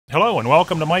Hello and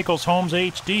welcome to Michael's Homes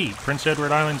HD, Prince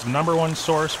Edward Island's #1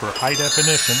 source for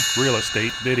high-definition real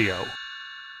estate video.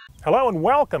 Hello and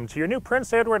welcome to your new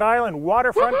Prince Edward Island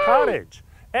waterfront cottage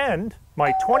and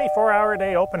my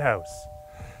 24-hour-a-day open house.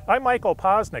 I'm Michael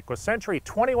Poczynek with Century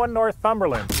 21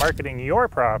 Northumberland, marketing your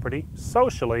property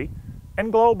socially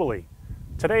and globally.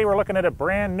 Today we're looking at a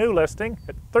brand new listing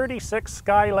at 36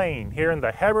 Skye Lane here in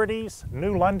the Hebrides,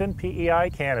 New London, PEI,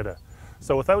 Canada.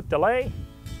 So without delay,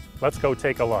 let's go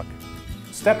take a look.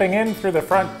 Stepping in through the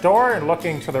front door and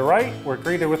looking to the right, we're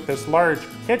greeted with this large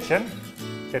kitchen.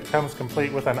 It comes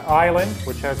complete with an island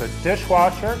which has a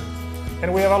dishwasher,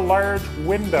 and we have a large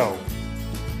window.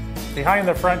 Behind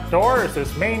the front door is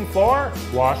this main floor,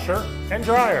 washer and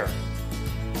dryer.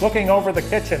 Looking over the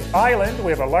kitchen island,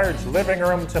 we have a large living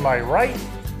room to my right,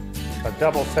 a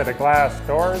double set of glass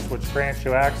doors which grant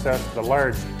you access to the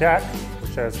large deck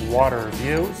which has water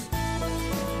views,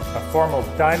 a formal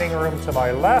dining room to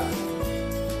my left,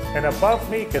 and above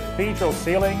me cathedral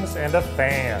ceilings and a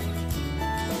fan.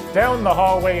 Down the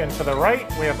hallway and to the right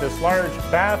we have this large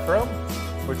bathroom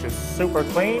which is super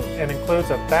clean and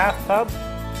includes a bathtub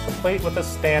complete with a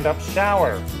stand-up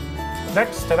shower.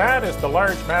 Next to that is the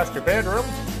large master bedroom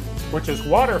which is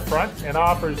waterfront and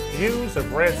offers views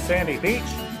of red sandy beach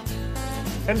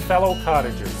and fellow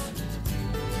cottages.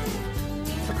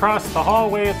 Across the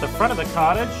hallway at the front of the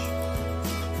cottage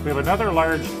we have another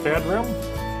large bedroom,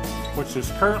 which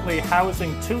is currently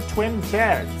housing 2 twin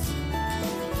beds.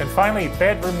 And finally,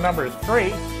 bedroom number 3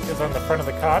 is on the front of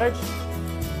the cottage,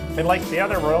 and like the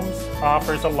other rooms,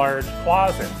 offers a large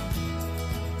closet.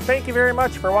 Thank you very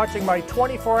much for watching my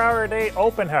 24-hour-a-day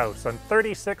open house on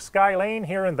 36 Skye Lane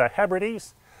here in the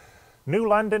Hebrides, New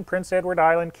London, Prince Edward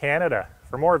Island, Canada.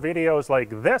 For more videos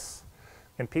like this,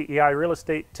 and PEI real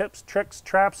estate tips, tricks,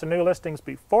 traps, and new listings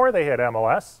before they hit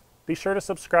MLS, be sure to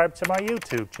subscribe to my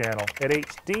YouTube channel at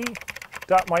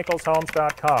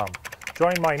hd.michaelshomes.com.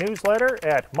 Join my newsletter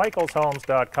at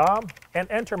michaelshomes.com and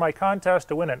enter my contest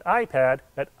to win an iPad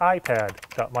at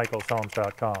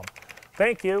ipad.michaelshomes.com.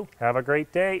 Thank you, have a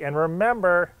great day, and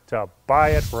remember to buy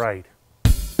it right.